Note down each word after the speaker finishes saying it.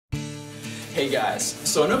Hey guys,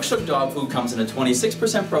 so Inukshuk dog food comes in a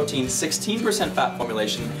 26% protein, 16% fat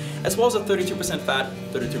formulation, as well as a 32% fat,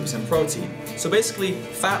 32% protein. So basically,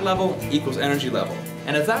 fat level equals energy level.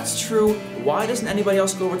 And if that's true, why doesn't anybody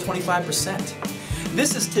else go over 25%?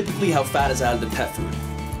 This is typically how fat is added to pet food.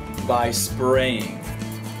 By spraying.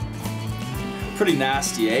 Pretty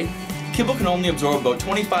nasty, eh? Kibble can only absorb about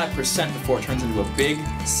 25% before it turns into a big,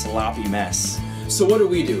 sloppy mess. So what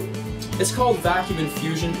do? It's called Vacuum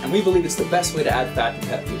Infusion, and we believe it's the best way to add fat to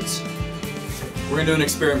pet foods. We're going to do an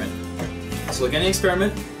experiment. So like any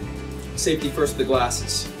experiment, safety first with the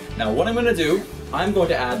glasses. Now what I'm going to do, I'm going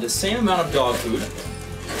to add the same amount of dog food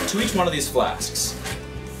to each one of these flasks.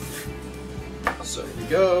 So here we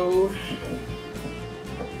go.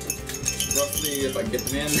 Roughly, if I can get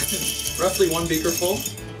them in, roughly 1 beaker full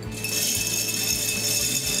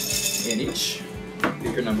in each.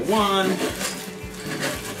 Beaker number 1.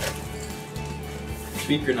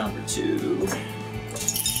 Beaker number 2.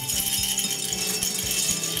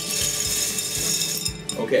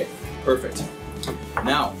 Okay, perfect.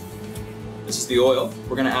 Now, this is the oil.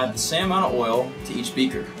 We're going to add the same amount of oil to each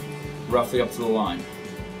beaker, roughly up to the line.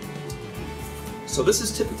 So this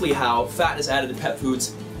is typically how fat is added to pet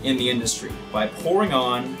foods in the industry, by pouring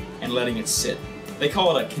on and letting it sit. They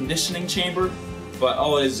call it a conditioning chamber, but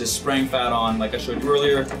all it is just spraying fat on, like I showed you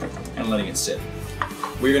earlier, and letting it sit.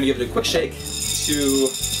 We're going to give it a quick shake to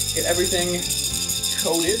get everything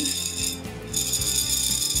coated.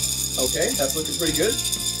 Okay, that's looking pretty good.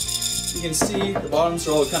 You can see the bottoms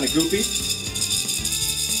are all kind of goopy.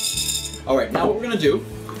 Alright, now what we're going to do,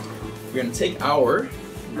 we're going to take our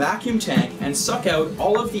vacuum tank and suck out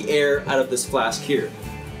all of the air out of this flask here.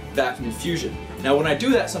 Vacuum infusion. Now when I do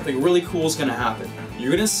that, something really cool is going to happen. You're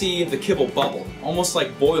going to see the kibble bubble, almost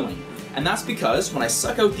like boiling. And that's because when I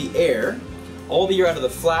suck out the air, all the air out of the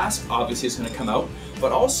flask obviously is going to come out,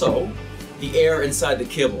 but also the air inside the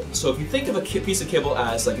kibble. So if you think of a piece of kibble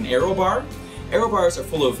as like an aero bar bars are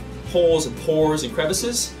full of holes and pores and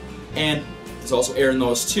crevices, and there's also air in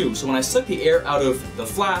those too. So when I suck the air out of the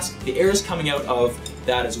flask, the air is coming out of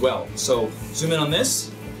that as well. So zoom in on this.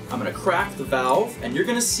 I'm going to crack the valve, and you're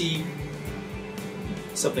going to see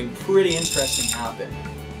something pretty interesting happen.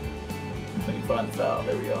 If I can find the valve,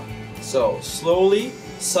 there we go. So slowly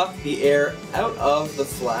suck the air out of the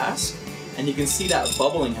flask, and you can see that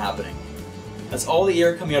bubbling happening. That's all the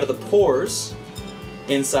air coming out of the pores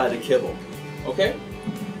inside the kibble. Okay?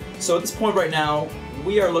 So at this point right now,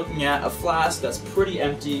 we are looking at a flask that's pretty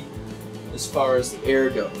empty as far as the air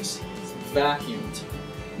goes. It's vacuumed.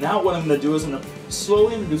 Now what I'm going to do is I'm going to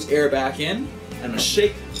slowly introduce air back in, and I'm going to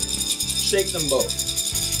shake them both.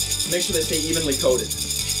 Make sure they stay evenly coated.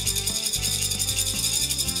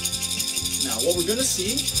 Now what we're going to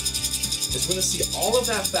see is we're going to see all of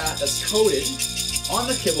that fat that's coated on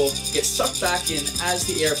the kibble get sucked back in as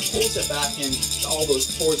the air pulls it back in to all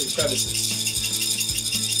those pores and crevices.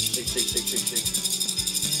 Shake, shake, shake, shake, shake.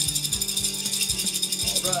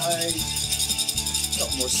 Alright. A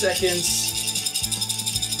couple more seconds.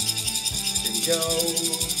 There we go.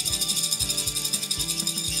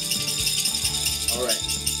 Alright.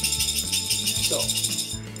 So,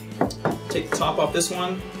 take the top off this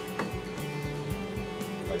one.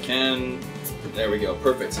 If I can. There we go.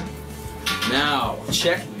 Perfect. Now,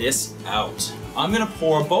 check this out. I'm going to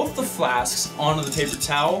pour both the flasks onto the paper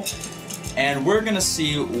towel, and we're going to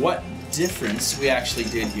see what difference we actually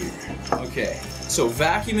did here. Okay, so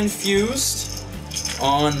vacuum infused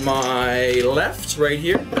on my left, right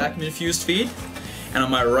here, vacuum infused feed, and on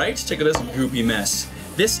my right, check out this goopy mess.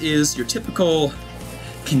 This is your typical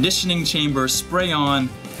conditioning chamber, spray on,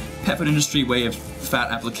 pet food industry way of fat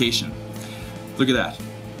application. Look at that.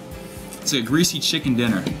 It's like a greasy chicken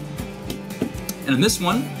dinner. And in this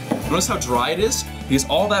one, notice how dry it is? Because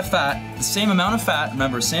all that fat, the same amount of fat,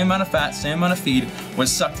 remember, same amount of fat, same amount of feed,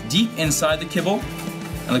 was sucked deep inside the kibble.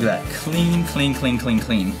 And look at that, clean, clean, clean, clean,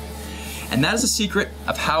 clean. And that is the secret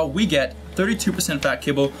of how we get 32% fat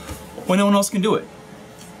kibble when no one else can do it.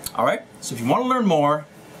 Alright, so if you want to learn more,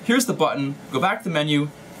 here's the button, go back to the menu,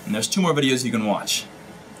 and there's 2 more videos you can watch.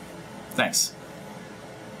 Thanks.